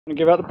I'm gonna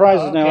give out the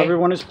prizes now.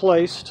 Everyone is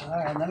placed. All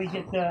right, let me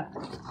get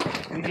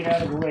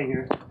out of the way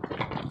here.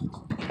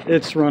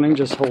 It's running.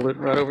 Just hold it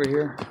right over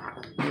here.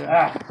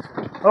 Ah.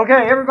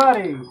 Okay,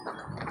 everybody.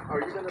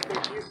 Are you gonna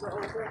take use the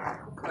whole thing?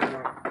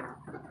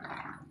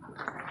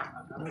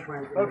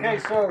 Okay,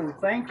 so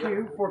thank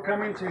you for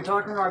coming to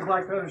Talking Rock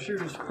Black Powder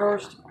Shooters'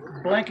 first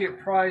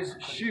blanket prize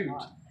shoot.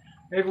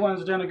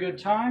 Everyone's done a good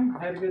time,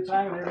 had a good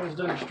time, and everyone's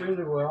done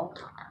extremely well.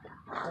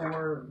 And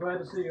we're glad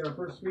to see our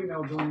first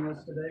female joining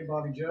us today,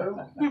 Bobby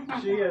Joe.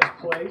 She has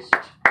placed,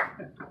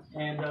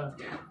 and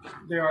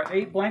there are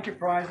 8 blanket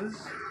prizes.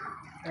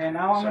 And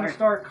now I'm going to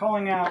start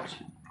calling out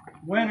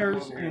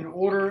winners in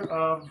order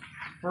of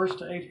 1st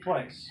to 8th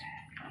place.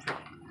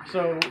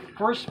 So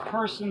first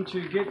person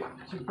to get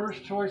to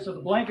first choice of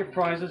the blanket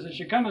prizes, it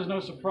should come as no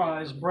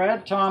surprise,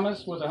 Brad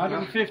Thomas with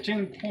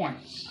 115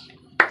 points.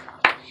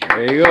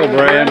 There you go,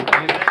 Brad.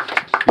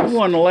 You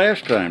won the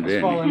last time,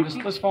 didn't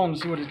you? Let's follow him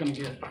and see what he's going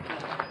to get.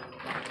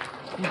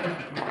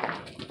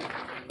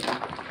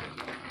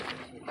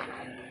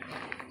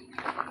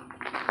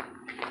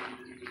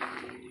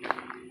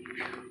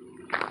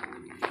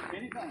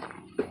 Anything.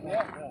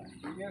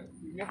 Yeah.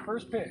 You get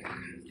first pick.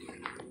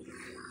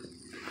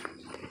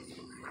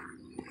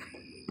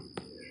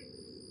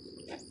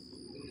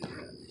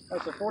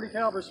 That's a 40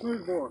 caliber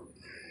smoothbore.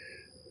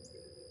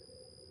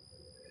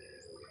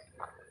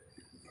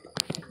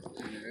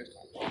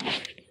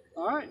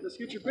 All right, let's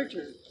get your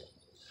picture.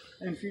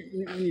 And if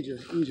you need you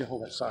to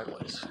hold that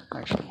sideways.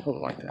 Actually, hold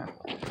it like that.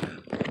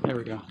 There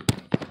we go.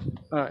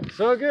 All right,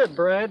 so good.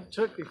 Brad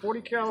took the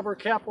 40 caliber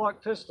cap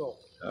lock pistol.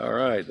 All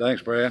right,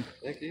 thanks, Brad.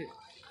 Thank you.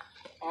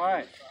 All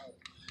right.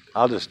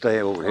 I'll just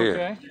stay over here.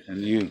 Okay.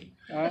 And you.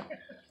 All right.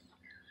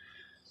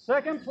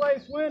 Second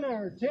place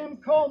winner, Tim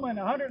Coleman,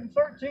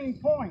 113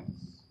 points.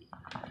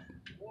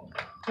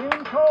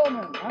 Tim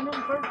Coleman,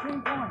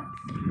 113 points.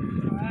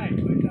 All right,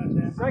 we got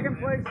that. Second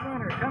place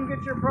winner, come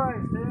get your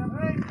prize, Tim.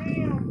 Hey,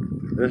 Tim.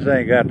 This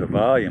ain't got the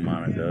volume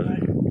on it, does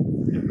it?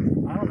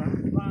 I don't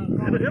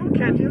know. It'll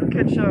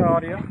catch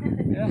audio.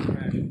 Yeah.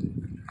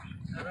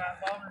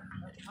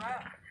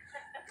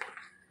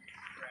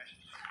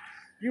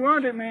 You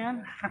earned it,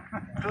 man.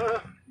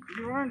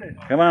 You earned it.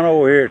 Come on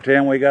over here,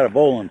 Tim. We got a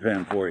bowling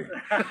pin for you.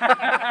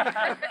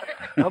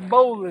 A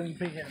bowling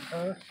pin,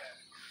 huh?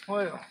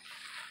 Well.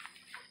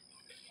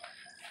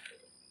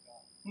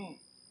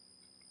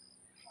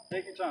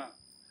 Take your time.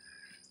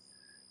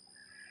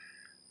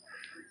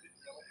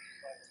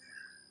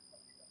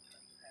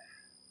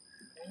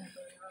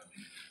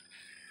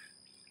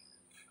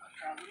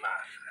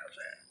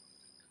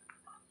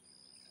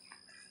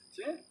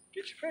 Tim,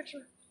 get your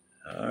picture.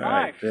 All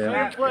right, Tim.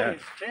 Third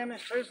place. Tim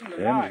has chosen the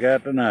Tim's knife.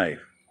 got the knife.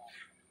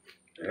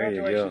 There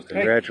you go.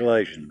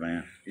 Congratulations,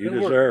 man. You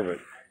Good deserve it.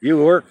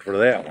 You worked for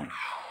that one.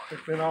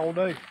 It's been all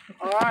day.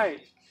 All right,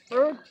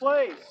 third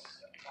place.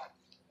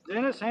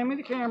 Dennis, hand me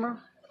the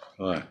camera.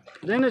 What?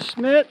 Dennis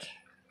Schmidt,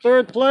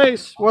 third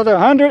place with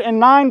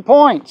 109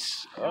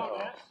 points.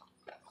 Uh-oh.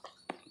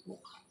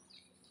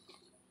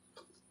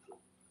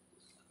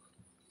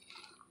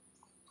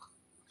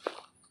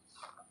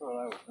 I thought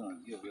I was going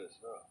to give this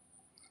up.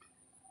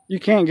 You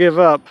can't give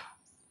up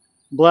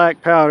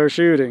black powder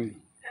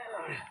shooting.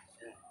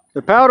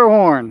 The powder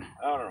horn.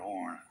 Powder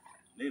horn.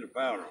 Need a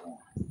powder horn.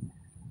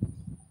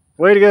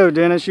 Way to go,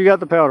 Dennis. You got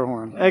the powder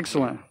horn.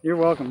 Excellent. You're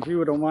welcome. If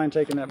you don't mind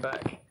taking that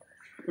back.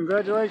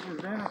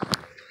 Congratulations, Dennis.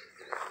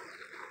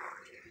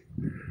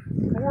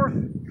 Fourth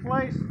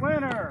place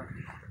winner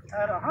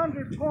at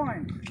 100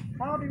 points,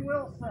 Bobby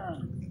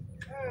Wilson.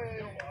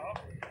 Hey, Bob.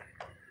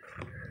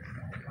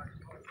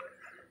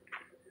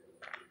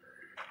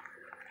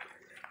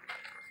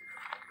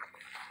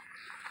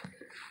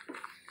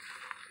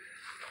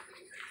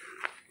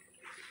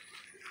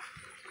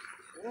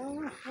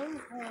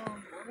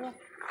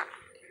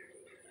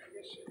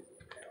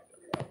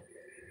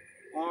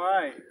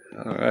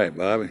 All right,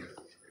 Bobby.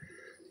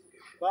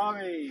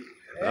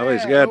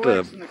 Bobby's got the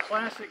in the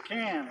classic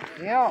can.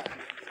 Yeah.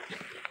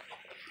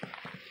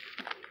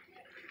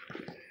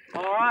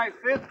 All right,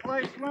 fifth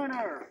place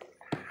winner,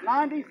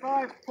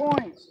 95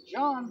 points,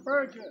 John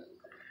Burgess.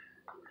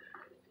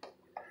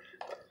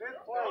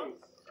 Fifth place.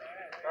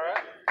 All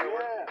right.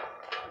 Yeah.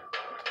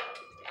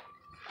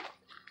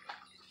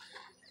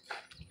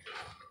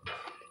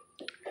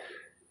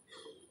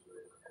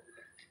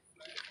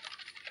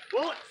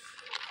 Bullets.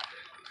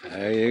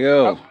 There you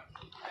go.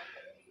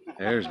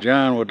 There's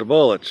John with the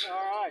bullets. All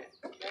right.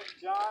 Thanks,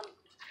 John.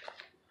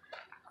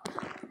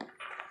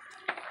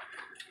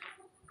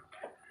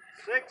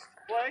 Sixth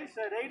place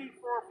at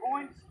 84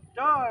 points,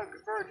 Doug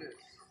Burgess.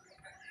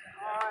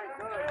 All right,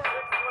 Doug,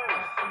 sixth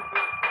place.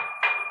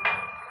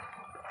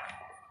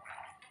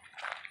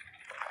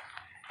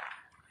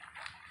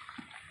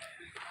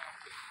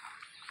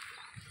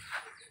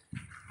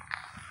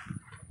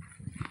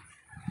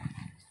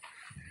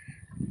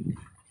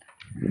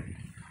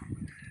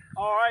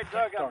 All right,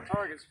 Doug, got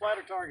targets,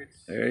 splatter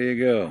targets. There you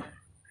go.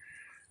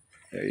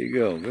 There you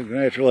go.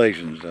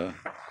 Congratulations,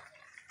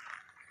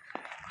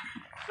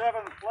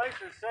 7th place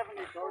is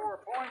 74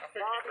 points.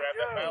 Bobby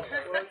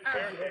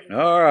Joe.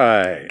 All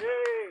right. Yay.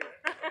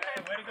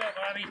 Hey, way to go,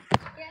 Bobby.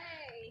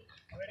 Yay!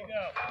 Way to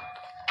go.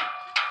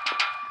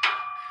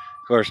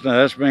 Of course,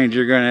 now this means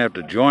you're going to have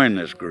to join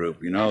this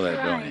group. You know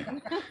that,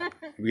 don't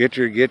you?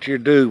 Get your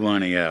due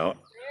money out.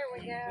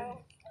 There we go.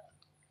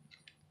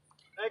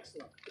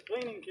 Excellent.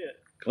 Cleaning kit.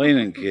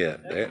 Cleaning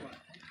kit. There.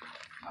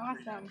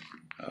 Awesome.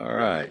 All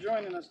right. Thanks for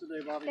joining us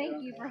today, Bobby Joe.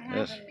 Thank you for having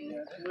Yes. me.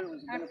 Absolutely.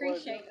 It's I been a pleasure.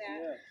 appreciate that.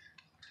 Yes.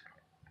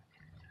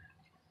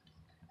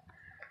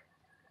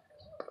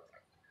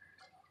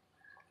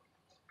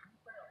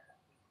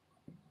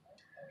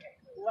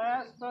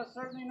 Last but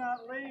certainly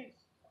not least,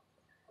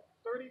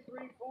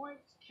 33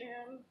 points,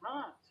 Ken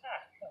Hunt.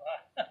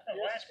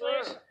 Last sir.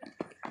 place?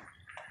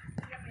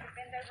 You want me to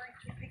bend over and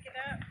you pick it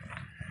up?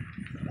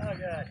 Oh,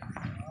 God.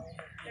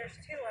 There's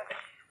two of them.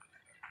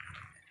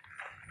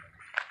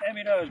 Hand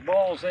me those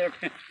balls there.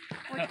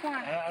 Which one?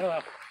 I don't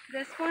know.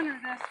 This one or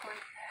this one?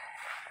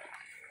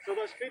 So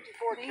those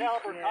 54 These?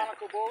 caliber Yeah.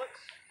 conical bullets,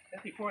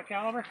 54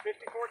 caliber?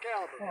 54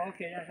 caliber. Oh,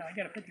 okay. I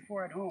got a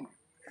 54 at home.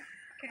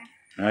 Okay.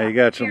 Now you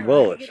got some Here,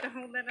 bullets. You get to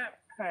hold that up.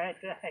 All right,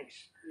 thanks.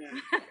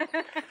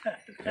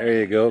 There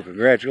you go.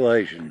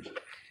 Congratulations.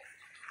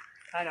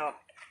 I know.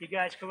 You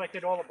guys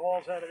collected all the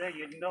balls out of there.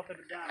 You melted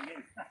them down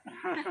again.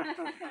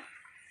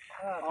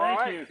 All Thank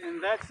right, you.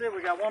 and that's it.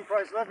 We got one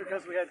prize left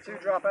because we had two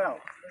drop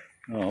out.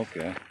 Oh,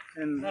 okay.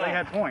 And they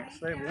had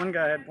points. One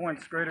guy had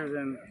points greater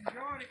than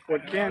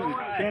what Ken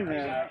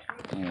had.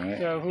 All right.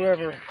 So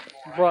whoever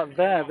brought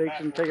that, they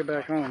can take it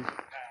back home.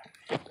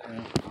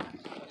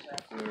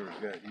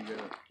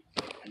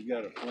 You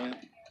got a flint?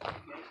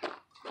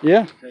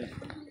 Yeah.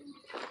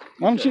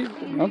 Why don't you?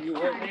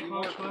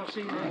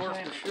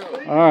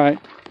 All right.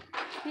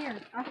 Here,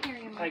 I'll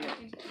carry him.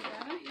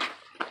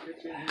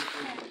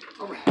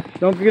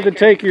 Don't forget to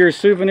take your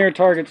souvenir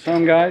targets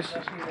home, guys.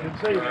 Yeah,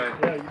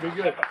 you did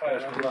good.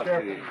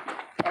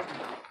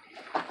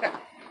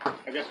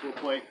 I guess we'll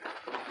play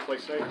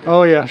safe.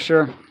 Oh yeah,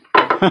 sure.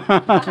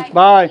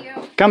 Bye.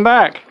 Come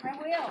back. I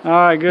will. All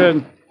right,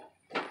 good.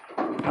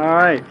 All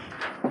right.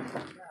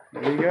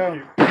 There you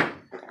go.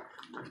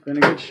 It's been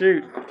a good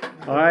shoot.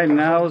 All right,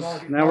 now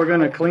we're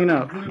gonna clean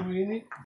up.